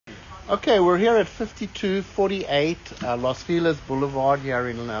Okay, we're here at 5248 Los Feliz Blvd here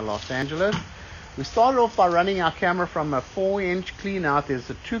in Los Angeles. We started off by running our camera from a 4-inch clean out.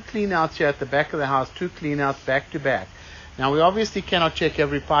 There's two clean outs here at the back of the house, two clean outs back to back. Now we obviously cannot check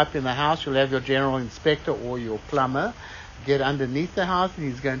every pipe in the house. You'll have your general inspector or your plumber get underneath the house, and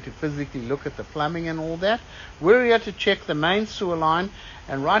he's going to physically look at the plumbing and all that. We're here to check the main sewer line,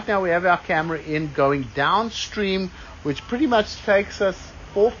 and right now we have our camera in going downstream, which pretty much takes us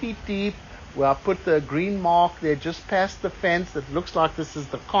 4 feet deep, where I put the green mark there just past the fence. It looks like this is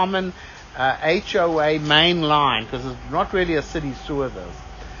the common HOA main line, because it's not really a city sewer this.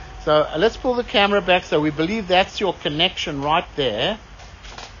 So let's pull the camera back. So we believe that's your connection right there.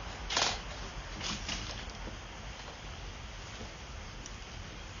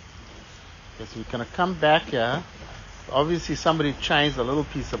 Okay, so we're going to come back here. Obviously somebody changed a little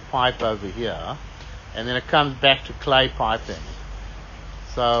piece of pipe over here, and then it comes back to clay piping.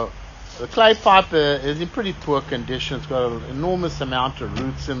 So the clay pipe is in pretty poor condition. It's got an enormous amount of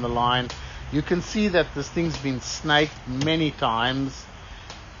roots in the line. You can see that this thing's been snaked many times.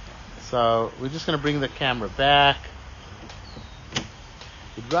 So we're just going to bring the camera back.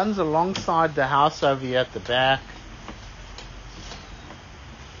 It runs alongside the house over here at the back.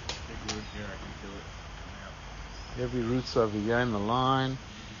 Big root here, I can feel it. Every root's over here in the line.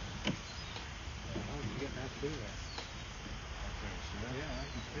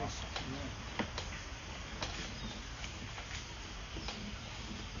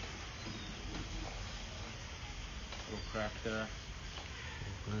 Little crack there.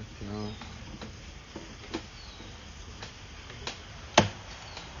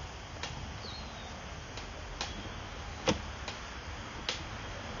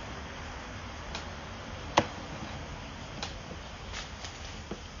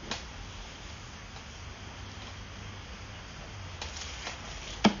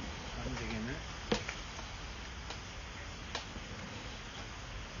 I'm digging it.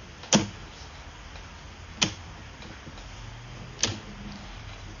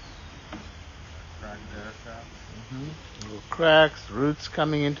 Crack there, crap. Little cracks, roots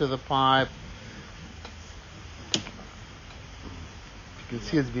coming into the pipe. You can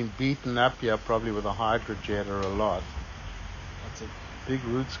see it's been beaten up here, probably with a hydrojet or a lot. That's it. Big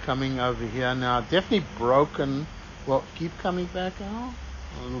roots coming over here now. Definitely broken. Well, keep coming back out.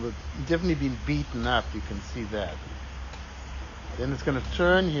 A little bit. Definitely been beaten up. You can see that. Then it's going to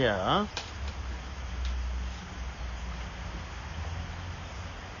turn here.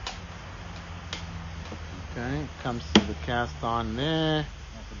 Okay, comes to the cast on there.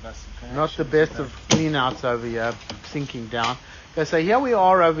 Not the best of clean outs over here, sinking down. Okay, so here we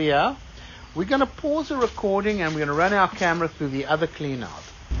are over here. We're going to pause the recording and we're going to run our camera through the other clean out.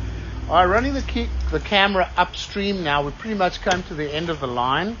 Alright, running the camera upstream now. We pretty much come to the end of the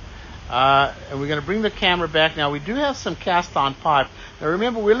line. And we're going to bring the camera back. Now we do have some cast iron pipe. Now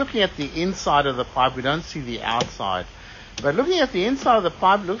remember, we're looking at the inside of the pipe. We don't see the outside. But looking at the inside of the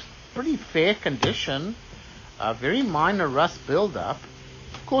pipe, looks pretty fair condition. Very minor rust buildup.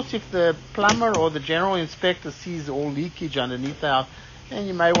 Of course, if the plumber or the general inspector sees all leakage underneath the house, then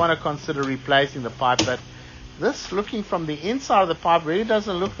you may want to consider replacing the pipe. But this, looking from the inside of the pipe, really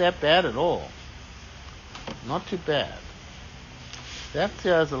doesn't look that bad at all. Not too bad. That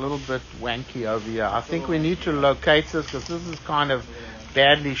here is a little bit wanky over here. I think we need to locate this, because this is kind of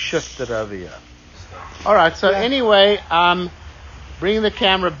badly shifted over here. Alright, so anyway, bring the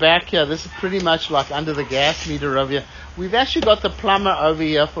camera back here. This is pretty much like under the gas meter over here. We've actually got the plumber over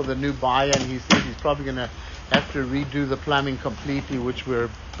here for the new buyer, and he says he's probably going to have to redo the plumbing completely, which we're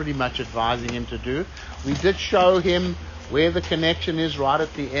pretty much advising him to do. We did show him where the connection is right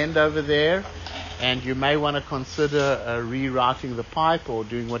at the end over there, and you may want to consider rerouting the pipe or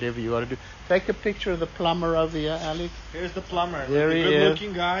doing whatever you want to do. Take a picture of the plumber over here, Alex. Here's the plumber. There the he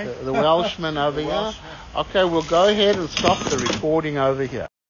good-looking guy. The Welshman over here. Okay, we'll go ahead and stop the recording over here.